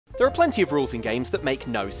There are plenty of rules in games that make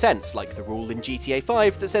no sense, like the rule in GTA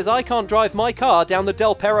 5 that says I can't drive my car down the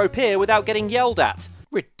Del Perro Pier without getting yelled at.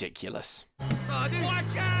 Ridiculous.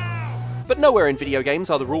 But nowhere in video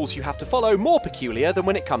games are the rules you have to follow more peculiar than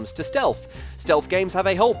when it comes to stealth. Stealth games have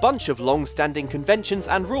a whole bunch of long-standing conventions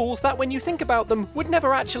and rules that, when you think about them, would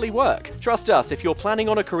never actually work. Trust us, if you're planning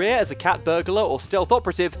on a career as a cat burglar or stealth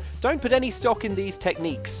operative, don't put any stock in these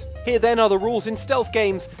techniques. Here then are the rules in stealth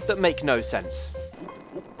games that make no sense.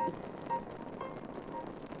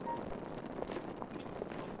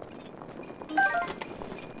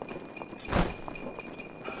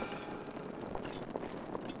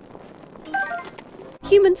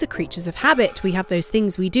 Humans are creatures of habit. We have those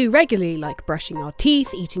things we do regularly, like brushing our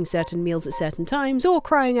teeth, eating certain meals at certain times, or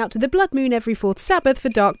crying out to the blood moon every fourth Sabbath for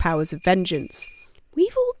dark powers of vengeance.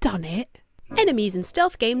 We've all done it. Enemies in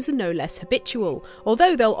stealth games are no less habitual,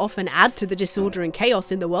 although they'll often add to the disorder and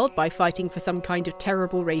chaos in the world by fighting for some kind of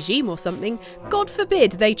terrible regime or something. God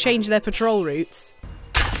forbid they change their patrol routes.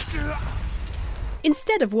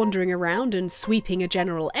 Instead of wandering around and sweeping a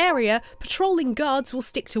general area, patrolling guards will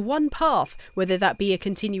stick to one path, whether that be a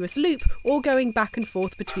continuous loop or going back and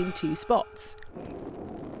forth between two spots.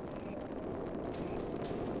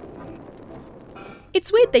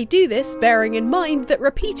 It's weird they do this, bearing in mind that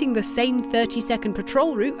repeating the same 30-second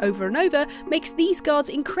patrol route over and over makes these guards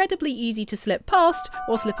incredibly easy to slip past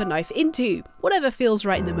or slip a knife into. Whatever feels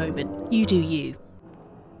right in the moment, you do you.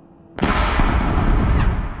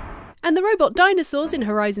 And the robot dinosaurs in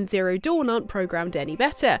Horizon Zero Dawn aren't programmed any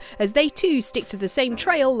better, as they too stick to the same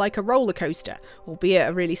trail like a roller coaster, albeit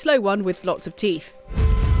a really slow one with lots of teeth.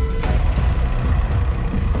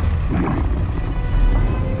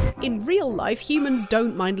 In real life, humans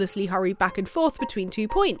don't mindlessly hurry back and forth between 2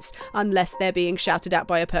 points, unless they're being shouted at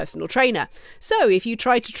by a personal trainer. So if you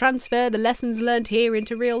try to transfer the lessons learned here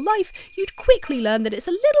into real life, you'd quickly learn that it's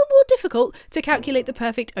a little more difficult to calculate the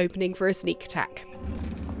perfect opening for a sneak attack.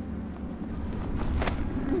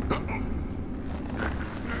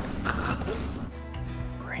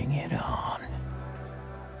 Bring it on.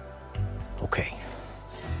 Okay.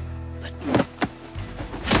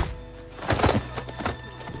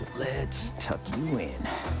 Let's tuck you in.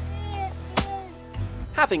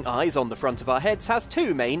 Having eyes on the front of our heads has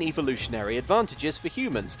two main evolutionary advantages for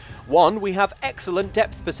humans. One, we have excellent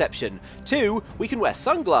depth perception. Two, we can wear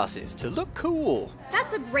sunglasses to look cool.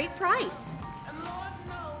 That's a great price.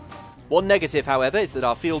 One negative, however, is that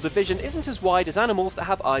our field of vision isn't as wide as animals that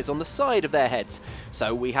have eyes on the side of their heads,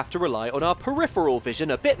 so we have to rely on our peripheral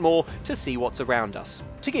vision a bit more to see what's around us.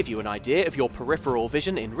 To give you an idea of your peripheral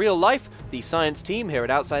vision in real life, the science team here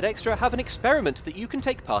at Outside Xtra have an experiment that you can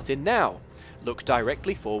take part in now. Look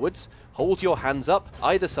directly forwards, hold your hands up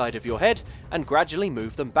either side of your head, and gradually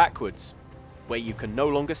move them backwards. Where you can no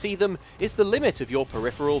longer see them is the limit of your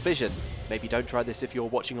peripheral vision. Maybe don't try this if you're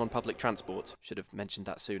watching on public transport. Should have mentioned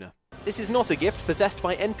that sooner. This is not a gift possessed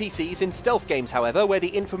by NPCs in stealth games, however, where the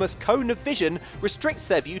infamous cone of vision restricts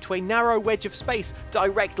their view to a narrow wedge of space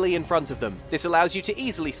directly in front of them. This allows you to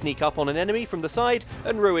easily sneak up on an enemy from the side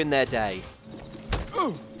and ruin their day.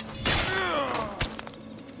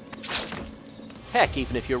 Heck,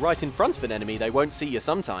 even if you're right in front of an enemy, they won't see you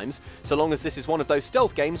sometimes, so long as this is one of those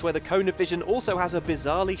stealth games where the cone of vision also has a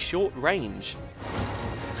bizarrely short range.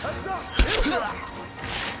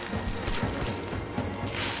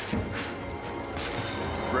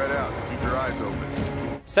 Spread out, keep your eyes open.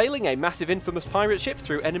 Sailing a massive infamous pirate ship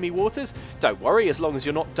through enemy waters? Don't worry, as long as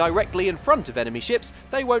you're not directly in front of enemy ships,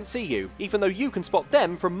 they won't see you, even though you can spot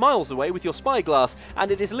them from miles away with your spyglass, and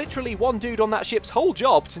it is literally one dude on that ship's whole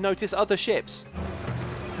job to notice other ships.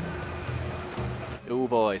 Oh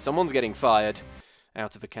boy, someone's getting fired.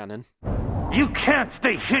 Out of a cannon. You can't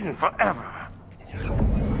stay hidden forever.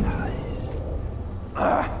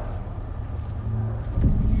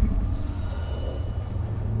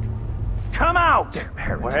 Come out,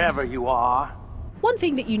 wherever you are. One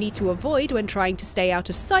thing that you need to avoid when trying to stay out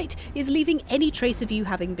of sight is leaving any trace of you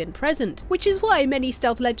having been present, which is why many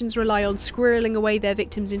stealth legends rely on squirreling away their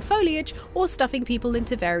victims in foliage or stuffing people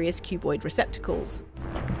into various cuboid receptacles.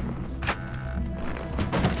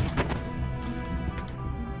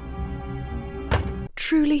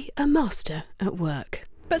 Truly a master at work.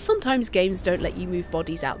 But sometimes games don't let you move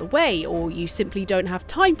bodies out the way, or you simply don't have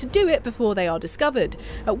time to do it before they are discovered,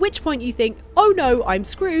 at which point you think, oh no, I'm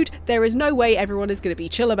screwed, there is no way everyone is going to be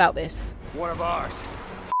chill about this. One of ours.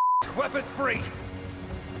 Weapons free.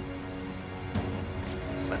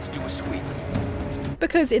 Let's do a sweep.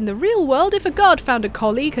 Because in the real world, if a guard found a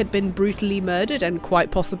colleague had been brutally murdered and quite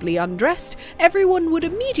possibly undressed, everyone would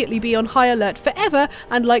immediately be on high alert forever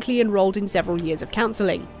and likely enrolled in several years of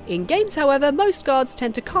counselling. In games, however, most guards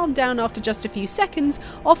tend to calm down after just a few seconds,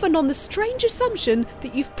 often on the strange assumption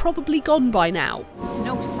that you've probably gone by now.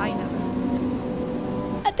 No sign of it.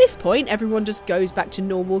 At this point, everyone just goes back to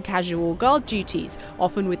normal casual guard duties,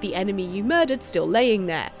 often with the enemy you murdered still laying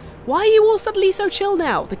there. Why are you all suddenly so chill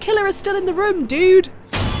now? The killer is still in the room, dude!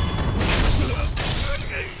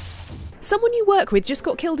 Someone you work with just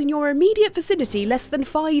got killed in your immediate vicinity less than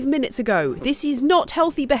 5 minutes ago. This is not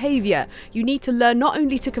healthy behaviour. You need to learn not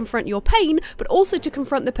only to confront your pain, but also to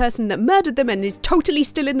confront the person that murdered them and is totally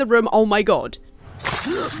still in the room. Oh my god.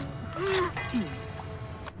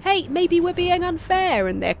 Hey, maybe we're being unfair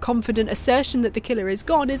and their confident assertion that the killer is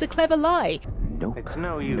gone is a clever lie. Nope. It's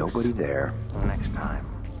no use. Nobody there. Next time.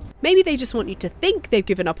 Maybe they just want you to think they've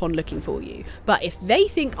given up on looking for you. But if they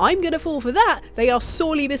think I'm going to fall for that, they are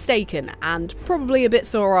sorely mistaken and probably a bit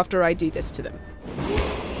sore after I do this to them.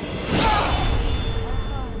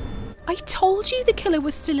 I told you the killer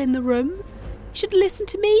was still in the room. You should listen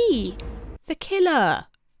to me. The killer.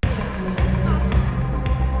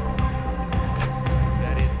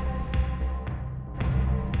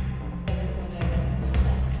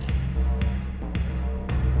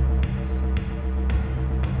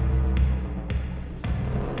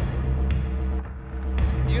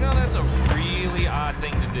 You know, that's a really odd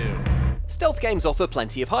thing to do. Stealth games offer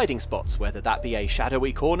plenty of hiding spots, whether that be a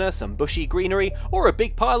shadowy corner, some bushy greenery, or a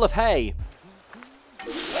big pile of hay.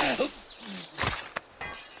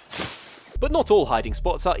 But not all hiding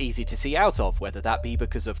spots are easy to see out of, whether that be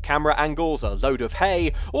because of camera angles, a load of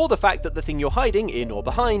hay, or the fact that the thing you're hiding in or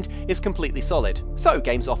behind is completely solid. So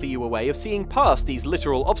games offer you a way of seeing past these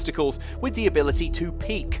literal obstacles with the ability to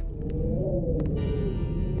peek.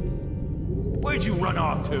 Where'd you run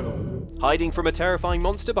off to? Hiding from a terrifying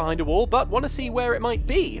monster behind a wall, but want to see where it might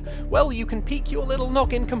be? Well, you can peek your little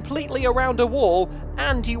noggin completely around a wall,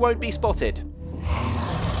 and you won't be spotted.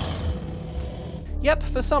 Yep,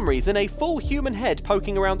 for some reason, a full human head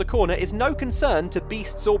poking around the corner is no concern to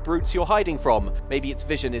beasts or brutes you're hiding from. Maybe its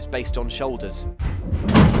vision is based on shoulders.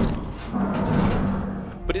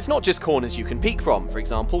 But it's not just corners you can peek from. For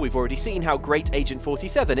example, we've already seen how great Agent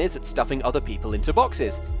 47 is at stuffing other people into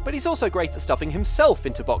boxes. But he's also great at stuffing himself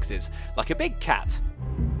into boxes, like a big cat.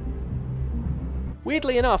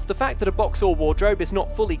 Weirdly enough, the fact that a box or wardrobe is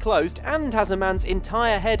not fully closed and has a man's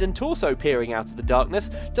entire head and torso peering out of the darkness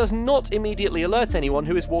does not immediately alert anyone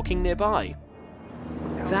who is walking nearby.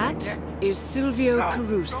 That is Silvio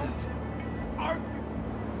Caruso.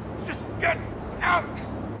 Just get out!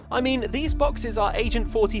 I mean, these boxes are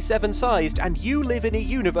Agent 47 sized, and you live in a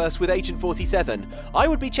universe with Agent 47. I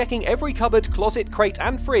would be checking every cupboard, closet, crate,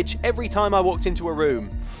 and fridge every time I walked into a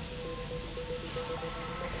room.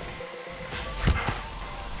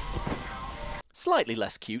 Slightly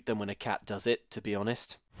less cute than when a cat does it, to be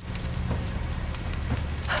honest.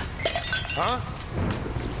 Huh?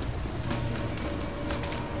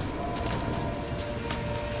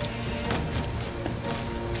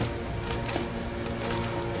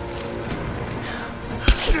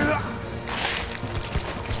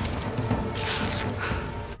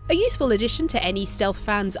 A useful addition to any stealth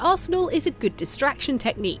fan's arsenal is a good distraction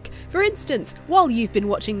technique. For instance, while you've been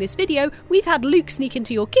watching this video, we've had Luke sneak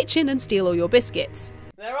into your kitchen and steal all your biscuits.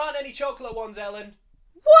 There aren't any chocolate ones, Ellen.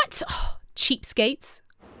 What? Oh, cheapskates.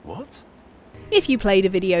 What? If you played a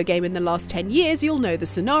video game in the last 10 years, you'll know the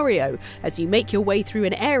scenario. As you make your way through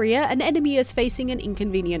an area, an enemy is facing an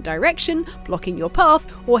inconvenient direction, blocking your path,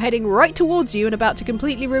 or heading right towards you and about to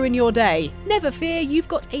completely ruin your day. Never fear, you've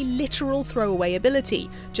got a literal throwaway ability.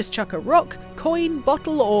 Just chuck a rock, coin,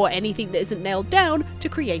 bottle, or anything that isn't nailed down to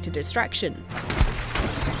create a distraction.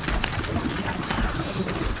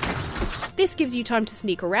 This gives you time to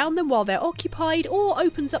sneak around them while they're occupied, or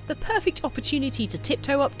opens up the perfect opportunity to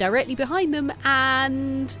tiptoe up directly behind them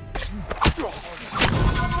and...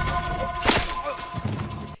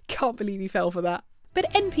 Can't believe you fell for that.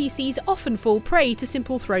 But NPCs often fall prey to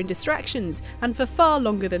simple thrown distractions, and for far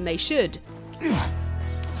longer than they should.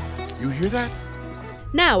 You hear that?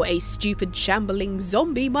 Now, a stupid shambling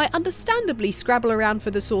zombie might understandably scrabble around for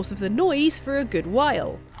the source of the noise for a good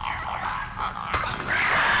while.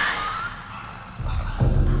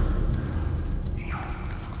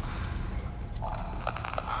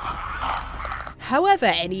 However,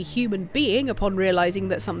 any human being, upon realising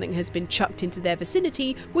that something has been chucked into their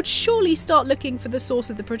vicinity, would surely start looking for the source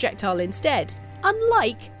of the projectile instead.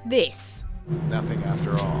 Unlike this. Nothing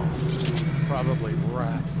after all. Probably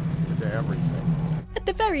rats into everything. At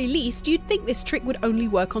the very least, you'd think this trick would only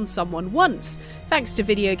work on someone once. Thanks to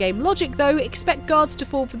video game logic though, expect guards to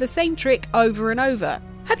fall for the same trick over and over.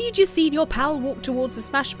 Have you just seen your pal walk towards a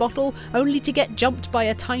smashed bottle only to get jumped by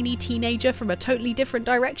a tiny teenager from a totally different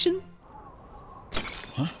direction?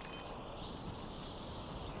 Huh?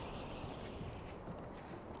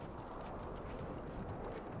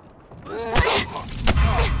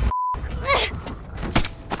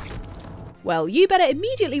 Well, you better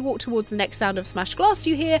immediately walk towards the next sound of smashed glass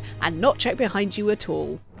you hear and not check behind you at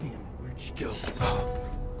all. Where'd she go?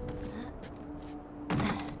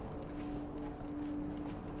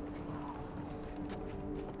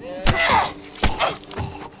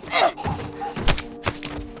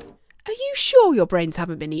 Are you sure your brains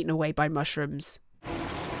haven't been eaten away by mushrooms?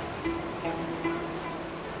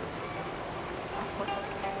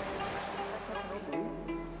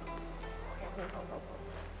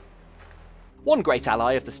 One great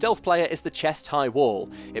ally of the stealth player is the chest-high wall.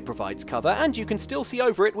 It provides cover and you can still see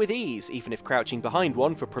over it with ease, even if crouching behind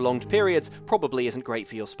one for prolonged periods probably isn't great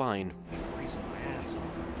for your spine.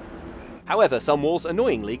 However, some walls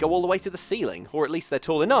annoyingly go all the way to the ceiling, or at least they're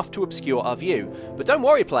tall enough to obscure our view. But don't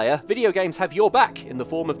worry player, video games have your back in the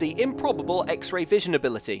form of the improbable X-ray vision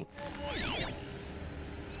ability.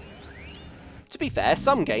 To be fair,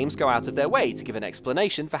 some games go out of their way to give an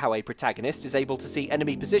explanation for how a protagonist is able to see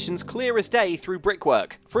enemy positions clear as day through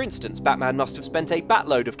brickwork. For instance, Batman must have spent a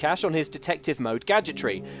batload of cash on his detective mode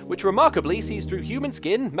gadgetry, which remarkably sees through human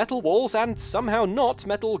skin, metal walls, and somehow not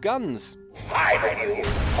metal guns. 5 of you!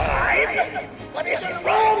 5? What is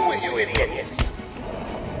wrong with you idiots?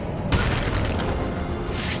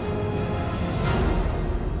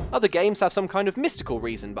 Other games have some kind of mystical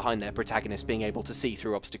reason behind their protagonist being able to see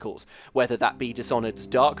through obstacles, whether that be Dishonored's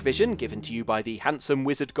dark vision, given to you by the handsome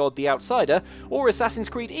wizard god the Outsider, or Assassin's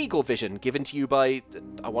Creed Eagle vision, given to you by,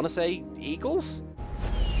 I want to say, eagles?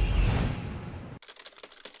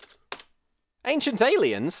 Ancient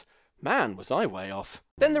aliens? Man, was I way off.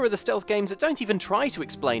 Then there are the stealth games that don't even try to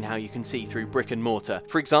explain how you can see through brick and mortar.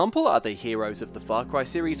 For example, are the heroes of the Far Cry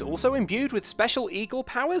series also imbued with special eagle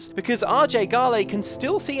powers? Because RJ Gale can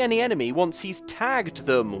still see any enemy once he's tagged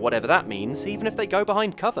them, whatever that means, even if they go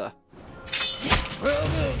behind cover.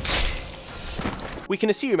 We can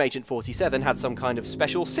assume Agent 47 had some kind of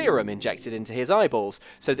special serum injected into his eyeballs,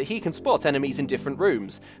 so that he can spot enemies in different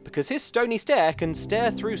rooms, because his stony stare can stare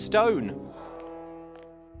through stone.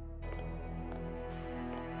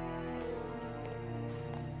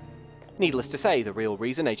 Needless to say, the real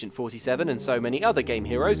reason Agent 47 and so many other game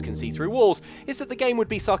heroes can see through walls is that the game would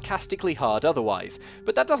be sarcastically hard otherwise,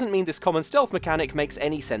 but that doesn't mean this common stealth mechanic makes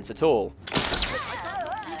any sense at all.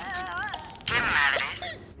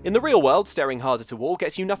 In the real world, staring hard at a wall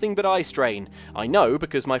gets you nothing but eye strain. I know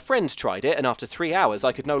because my friend tried it and after 3 hours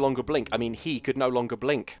I could no longer blink. I mean, he could no longer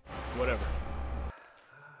blink. Whatever.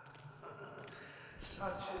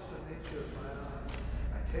 Such is the nature of my life.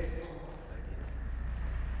 I take it.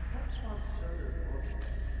 Perhaps one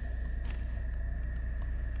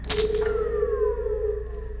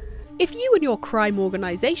If you and your crime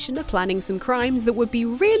organisation are planning some crimes that would be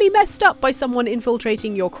really messed up by someone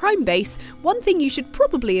infiltrating your crime base, one thing you should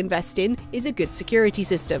probably invest in is a good security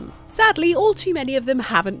system. Sadly, all too many of them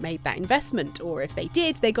haven't made that investment, or if they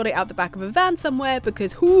did, they got it out the back of a van somewhere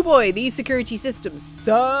because, hoo boy, these security systems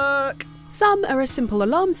suck! Some are a simple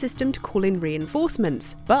alarm system to call in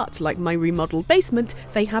reinforcements, but like my remodeled basement,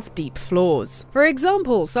 they have deep flaws. For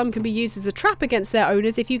example, some can be used as a trap against their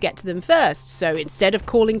owners if you get to them first, so instead of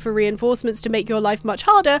calling for reinforcements to make your life much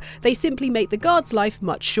harder, they simply make the guard's life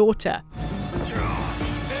much shorter.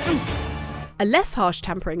 A less harsh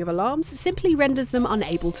tampering of alarms simply renders them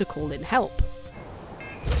unable to call in help.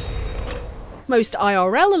 Most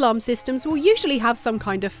IRL alarm systems will usually have some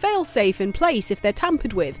kind of fail-safe in place if they're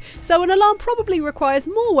tampered with, so an alarm probably requires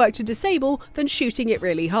more work to disable than shooting it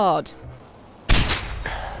really hard.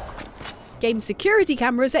 Game security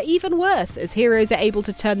cameras are even worse, as heroes are able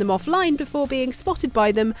to turn them offline before being spotted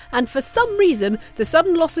by them, and for some reason, the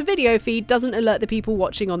sudden loss of video feed doesn't alert the people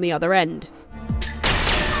watching on the other end.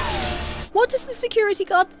 What does the security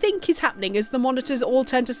guard think is happening as the monitors all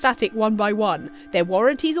turn to static one by one? Their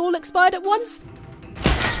warranties all expired at once?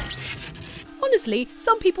 Honestly,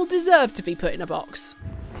 some people deserve to be put in a box.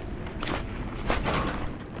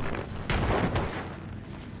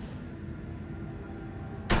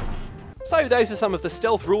 So those are some of the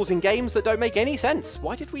stealth rules in games that don't make any sense.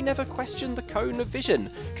 Why did we never question the cone of vision?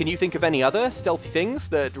 Can you think of any other stealthy things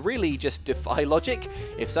that really just defy logic?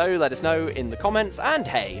 If so, let us know in the comments, and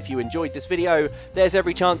hey, if you enjoyed this video, there's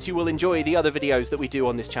every chance you will enjoy the other videos that we do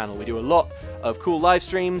on this channel. We do a lot of cool live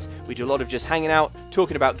streams, we do a lot of just hanging out,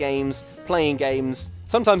 talking about games, playing games,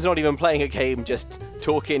 sometimes not even playing a game, just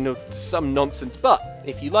talking some nonsense. But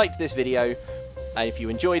if you liked this video, and if you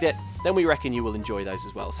enjoyed it, then we reckon you will enjoy those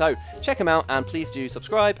as well. So check them out, and please do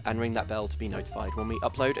subscribe and ring that bell to be notified when we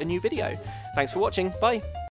upload a new video. Thanks for watching, bye!